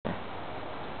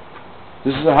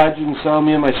This is a hydrogen cell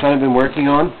me and my son have been working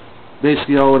on.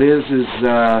 Basically all it is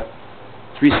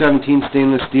 317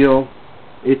 stainless steel,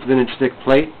 1/8 of an inch thick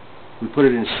plate. We put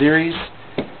it in series.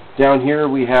 Down here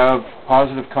we have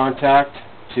positive contact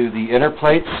to the inner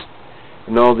plates,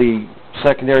 and all the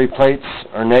secondary plates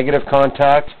are negative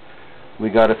contact. We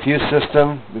got a fuse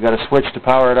system, we got a switch to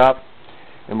power it up,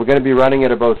 and we're going to be running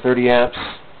at about 30 amps,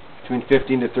 between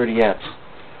 15 to 30 amps.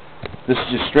 This is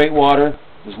just straight water.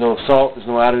 There's no salt, there's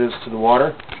no additives to the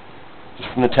water, just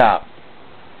from the tap.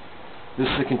 This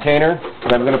is a container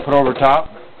that I'm going to put over top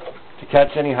to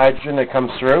catch any hydrogen that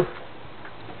comes through.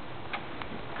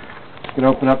 Just going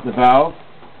to open up the valve.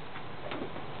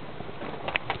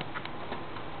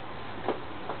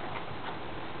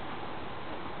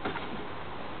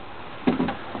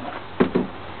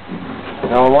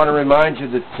 Now I want to remind you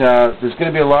that there's going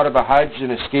to be a lot of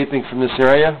hydrogen escaping from this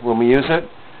area when we use it.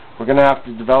 We're going to have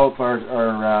to develop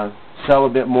our cell a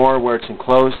bit more where it's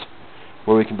enclosed,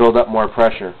 where we can build up more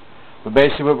pressure. But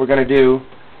basically what we're going to do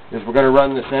is we're going to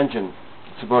run this engine.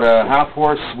 It's about a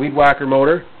half-horse weed whacker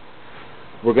motor.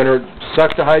 We're going to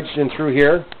suck the hydrogen through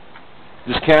here.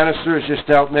 This canister is just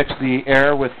to help mix the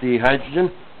air with the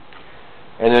hydrogen.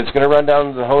 And then it's going to run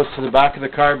down the hose to the back of the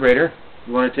carburetor.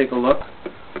 You want to take a look.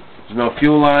 There's no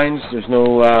fuel lines, there's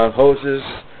no hoses,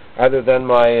 other than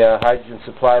my hydrogen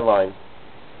supply line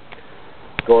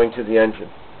going to the engine.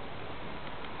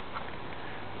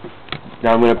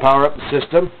 Now I'm going to power up the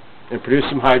system and produce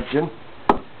some hydrogen.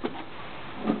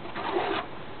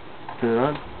 Turn it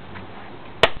on.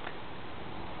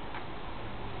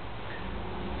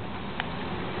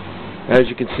 As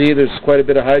you can see, there's quite a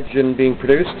bit of hydrogen being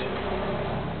produced.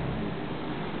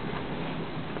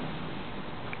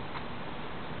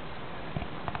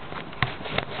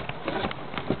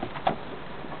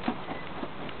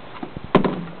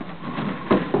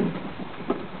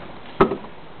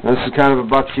 Now, this is kind of a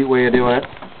buck sheet way of doing it,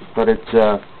 but it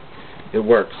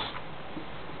works.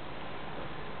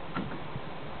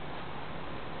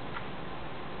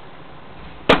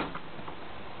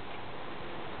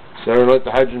 So I'm going to let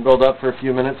the hydrogen build up for a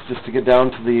few minutes just to get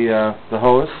down to the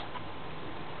hose.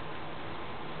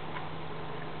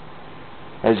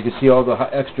 As you can see, all the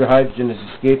extra hydrogen is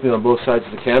escaping on both sides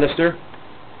of the canister.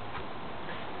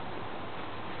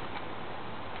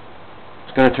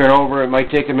 It's going to turn over. It might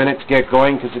take a minute to get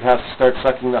going because it has to start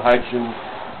sucking the hydrogen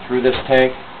through this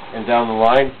tank and down the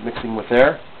line, mixing with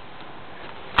air.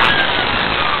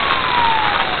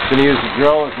 I'm going to use the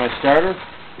drill as my starter.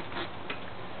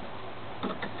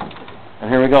 And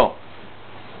here we go.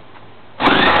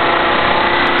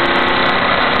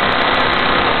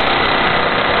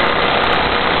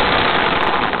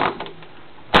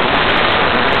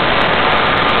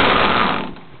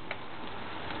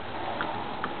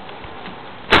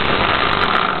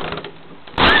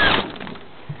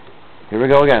 Here we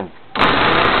go again.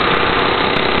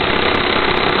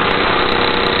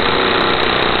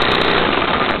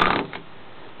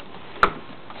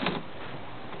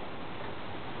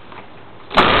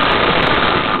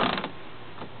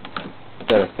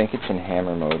 I think it's in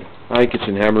hammer mode. I think it's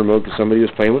in hammer mode because somebody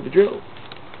was playing with the drill.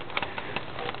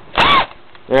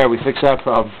 There, we fixed that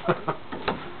problem.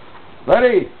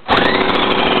 Ready?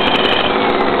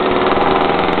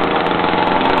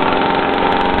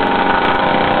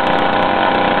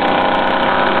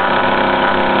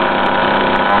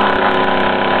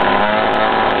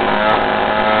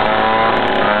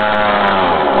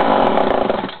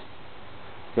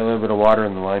 Got a little bit of water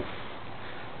in the line.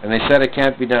 And they said it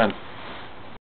can't be done.